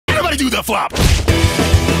Everybody do the flop. To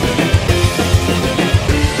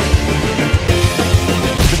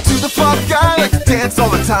the flop guy, like to dance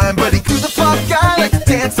all the time, but he to the flop guy, like to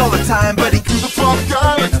dance all the time, but he to the flop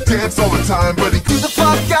guy, like to dance all the time, but he to the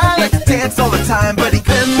flop guy, like to dance all the time, but he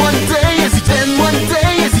then one day, is he then one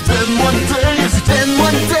day, is he then one day, is he then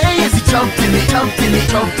one day, is he jumped in me, jumped in me,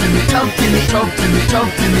 jumped in me, jumped in me, jumped in me,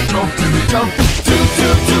 jumped in me, jumped in me, jumped to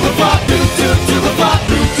the flop, to the flop,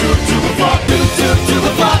 to the flop, to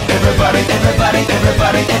the flop. Everybody, everybody,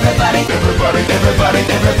 everybody, everybody, everybody, everybody,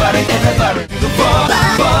 everybody, everybody. The flop,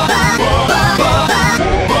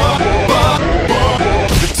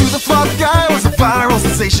 to the flop guy was a viral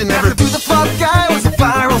sensation ever. To the flop guy was a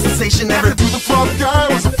viral sensation ever. To the flop guy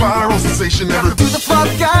was a viral sensation ever. To the flop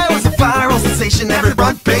guy was a viral sensation ever.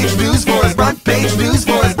 Front page news for us, front page news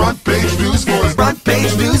for us, front page news for us, front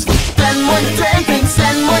page news. Then one day things,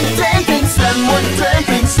 then one day things, then one day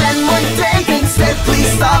things, then one day things. Said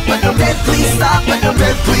please stop, but no dead, please stop, but no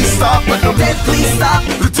dead, please stop, but no dead, please stop.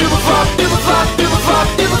 To the flop, to the flop, to the flop,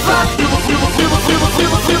 to the flop, to the flop, to the flop, to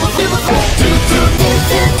the flop, to the flop,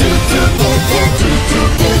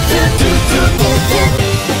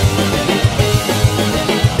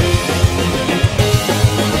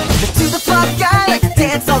 to the flop guy like to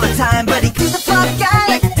dance all the time, but he to the flop guy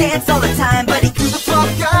like to dance all the time, but he to the flop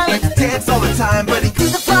guy like to dance all the time, but he to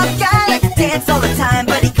the flop guy like to dance all the time,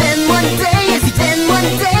 but he then one day, is he then one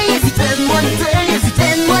day, is he then one day, is he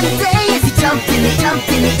then one day, is he jumped in me, jumped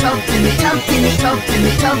in me, jumped in me, jumped in me, jumped in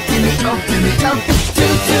me, jumped in me, jumped in me, jumped to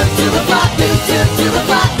the flop, to the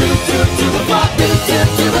flop, to the flop, to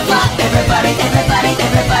the flop. Everybody, everybody,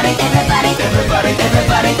 everybody, everybody, everybody,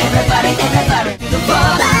 everybody, everybody, everybody. The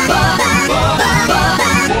flop,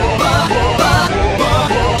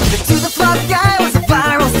 to the flop guy was a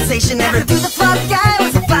viral sensation ever. To the flop guy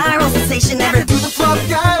was a viral sensation ever. To the flop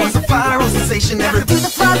guy was a viral sensation ever. To the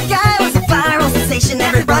flop guy was a viral sensation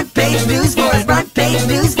ever. Front page news for us, front page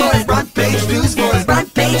news for us, front page news for us,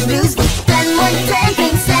 front page news. Then one day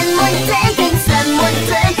things, then one day things, then one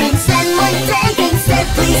day things, then one day things. Said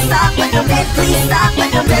please stop, but no dead, please stop, but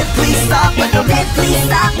no dead, please stop, but no dead, please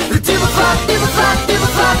stop. To the flop, to the flop, to the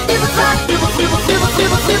flop, to the flop, to the flop, to the flop, to the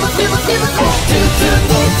flop, to the flop.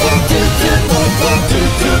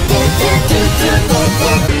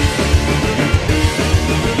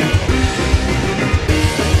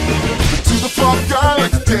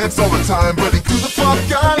 Dance all the time, but he to the flop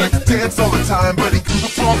guy like to dance all the time, but he to the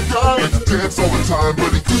flop guy like to dance all the time,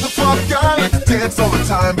 but he to the flop guy like to dance all the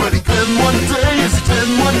time, but he then one day, is he then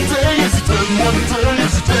one day, is he then one day,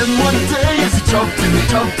 is he then one day, is he jumped in me,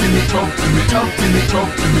 jumped in me, jumped in me, jumped in me,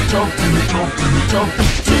 jumped in me, jumped in me, jumped in me, jumped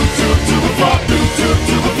to the flop, to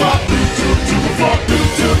the flop, to the flop,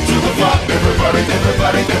 to the flop. Everybody,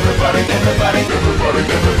 everybody, everybody, everybody, everybody,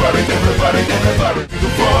 everybody, everybody, everybody. The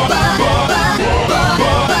flop.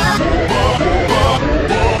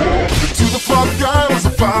 To the flop guy was a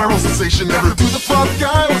viral sensation ever. To the flop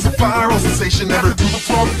guy was a viral sensation ever. To the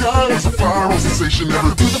flop guy was a viral sensation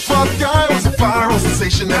ever. To the flop guy was a viral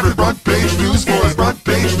sensation ever. Front page news for us, front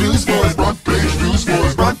page news for us, front page news for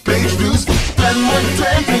us, front page news. Then one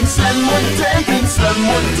day things, then one day things, then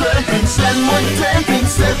one day things, then one day things.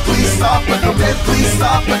 Said please stop, but no dead, please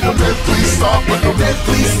stop, but no dead, please stop, but no dead,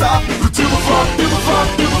 please stop. To the flop, to the flop,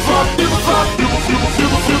 to the flop, to the flop, to the flop, to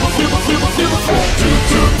the flop, to the flop, to the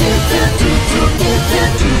flop,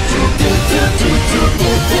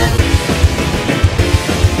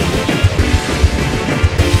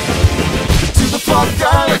 to the flop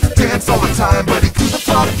guy like to dance all the time, but he to the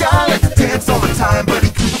flop guy like to dance all the time, but he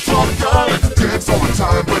to the flop guy like to dance all the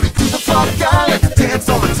time, but he to the flop guy like to dance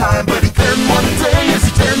all the time, but he then one day, is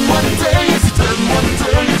he then one day, is he then one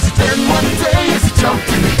day, is he then one day, is he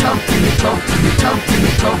jumped in me, jumped in me, jumped in me, jumped in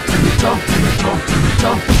me, jumped in me, jumped in me, jumped in me,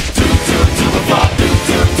 jumped to the flop, to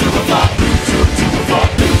the flop, to the flop,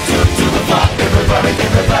 to the flop. Everybody,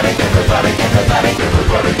 everybody, everybody, everybody,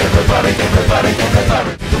 everybody, everybody, everybody,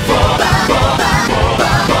 everybody. The flop.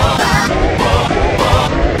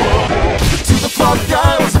 To the flop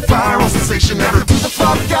guy was a viral sensation ever. To the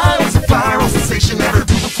flop guy was a viral sensation ever.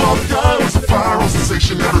 To the flop guy was a viral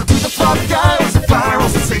sensation ever. To the flop guy was a viral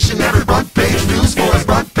sensation ever. Front page news for us,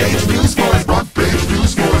 front page news for us, front page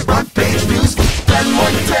news for us, front page news. Then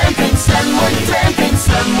one day things, then one day things,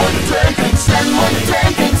 then one day things, then one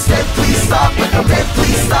day things. Said please stop, but no dead,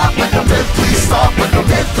 please stop, but no dead, please stop, but no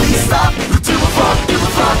dead, please stop. To the flop, to the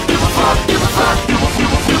flop, to the flop, to the flop, to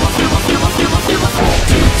the flop.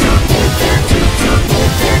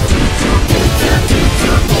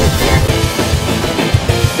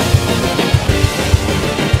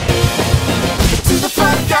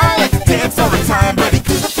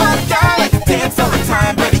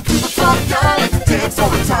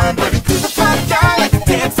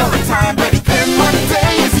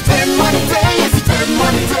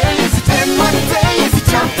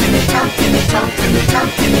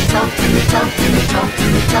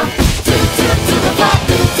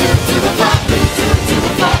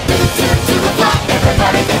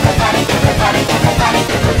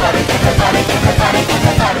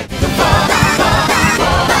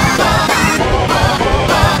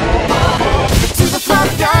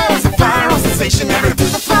 sensation ever. Do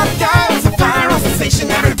the flop guy was a viral sensation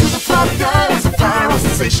ever. Do the flop guy was a viral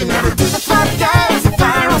sensation ever. Do the flop guy was a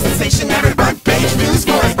viral sensation ever. Front page news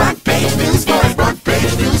stories, front page news stories, front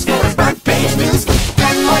page news stories, front page news.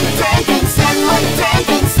 Send money taking, send money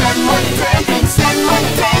taking, send money taking, send money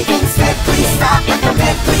taking. Said please stop, like a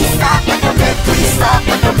red, please stop, like a red, please stop,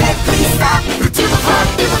 like a red, please stop. Do the flop,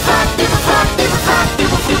 do the flop, do the flop, do the flop, do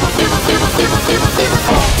the flop, do the flop, do the flop, do the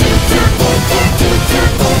flop, do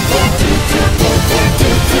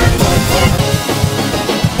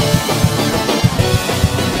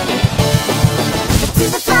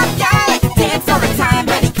the flop guy like to dance all the time,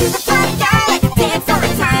 but he do the flop guy like to dance all the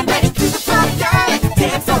time, but he do the flop guy like to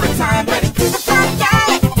dance all the time, but he do the flop guy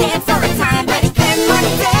like to dance all the time, but he spend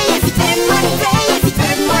money days, he spend money days, he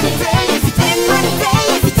spend money days, he spend money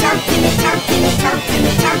days, he jump in it, jump in it, jump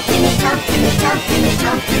in it, jump in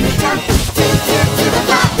it,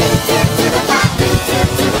 jump in it, jump in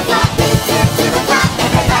it, jump in it, jump in it,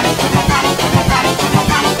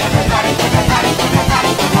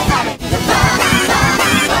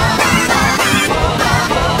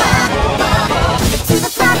 to the flop, to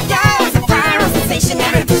the flop, to the flop, to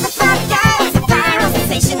the flop, everybody, everybody,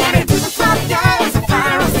 everybody, everybody, everybody, everybody,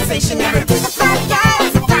 everybody, everybody. Do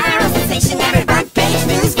the flop guy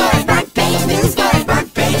was a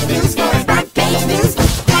viral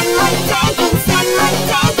sensation ever. Do the flop guy was a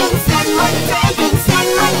viral sensation ever. Do the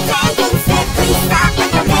flop guy was a viral sensation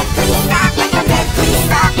ever. Do the flop guy was a viral sensation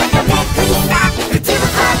ever. Front page news stories, front page news stories,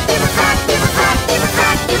 front page news stories, front page news.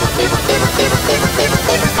 Send money taking,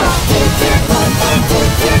 send money taking, send money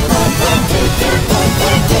taking, send money taking. Said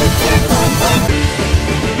please stop, like a red, please stop, like a red, please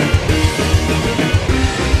stop, like a red, please stop. Do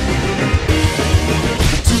the flop, do the flop, do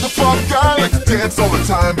the flop, do the flop, do the flop, do the flop, do the flop, do the flop, do the flop. Dance all the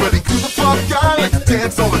time, but he do the flop guy like to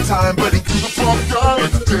dance all the time, but he do the flop guy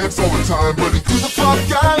like to dance all the time, but he do the flop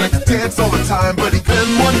guy like to dance all the time, but he then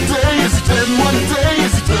one day, is he then one day,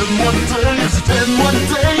 is he then one day, is he then one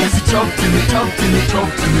day, is he jumped in me, jumped in me,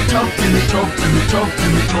 jumped in me, jumped in me, jumped in me, jumped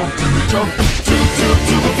in me, jumped in me, jumped to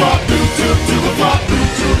the flop, to the flop, to the flop,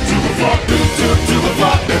 to the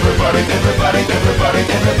flop, everybody, everybody, everybody,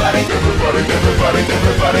 everybody, everybody, everybody,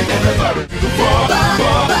 everybody, everybody, the flop,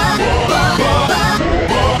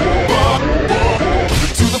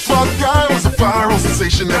 do the flop guy was a viral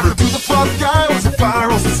sensation ever. Do the flop guy was a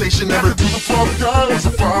viral sensation ever. Do the flop guy was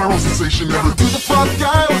a viral sensation ever. Do the flop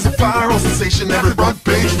guy was a viral sensation ever. Front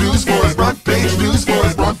page news for us, front page news for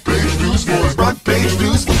us, front page news for us, front page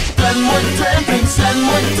news. Send one taking, send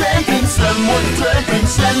one taking, send one taking,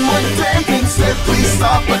 send one taking. Said please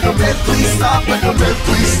stop, like a red, please stop, like a red,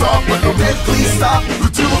 please stop, like a red, please stop. Do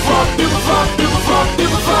the flop, do the flop, do the flop, do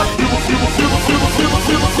the flop, do the flop, do the flop, do the flop, do the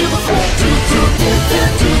flop, do the flop.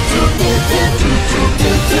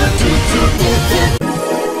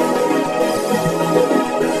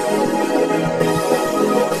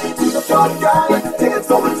 Flop guy like to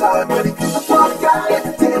dance all the time, but he do the flop guy like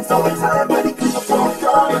to dance all the time, but he do the flop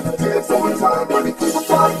guy like to dance all the time, but he do the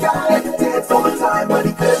flop guy like to dance all the time, but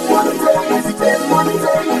he did one day, is he did one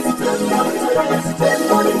day, is he did one day, is he did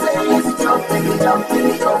one day, is he jumped in me, jumped in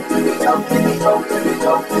me, jumped in me, jumped in me, jumped in me,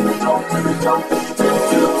 jumped in me, jumped in me, jumped in me, to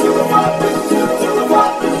the flop, to the flop, to the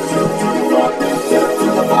flop,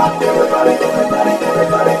 to the flop, everybody, everybody,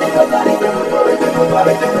 everybody, everybody, everybody,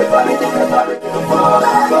 everybody, everybody, everybody, the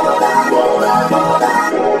flop.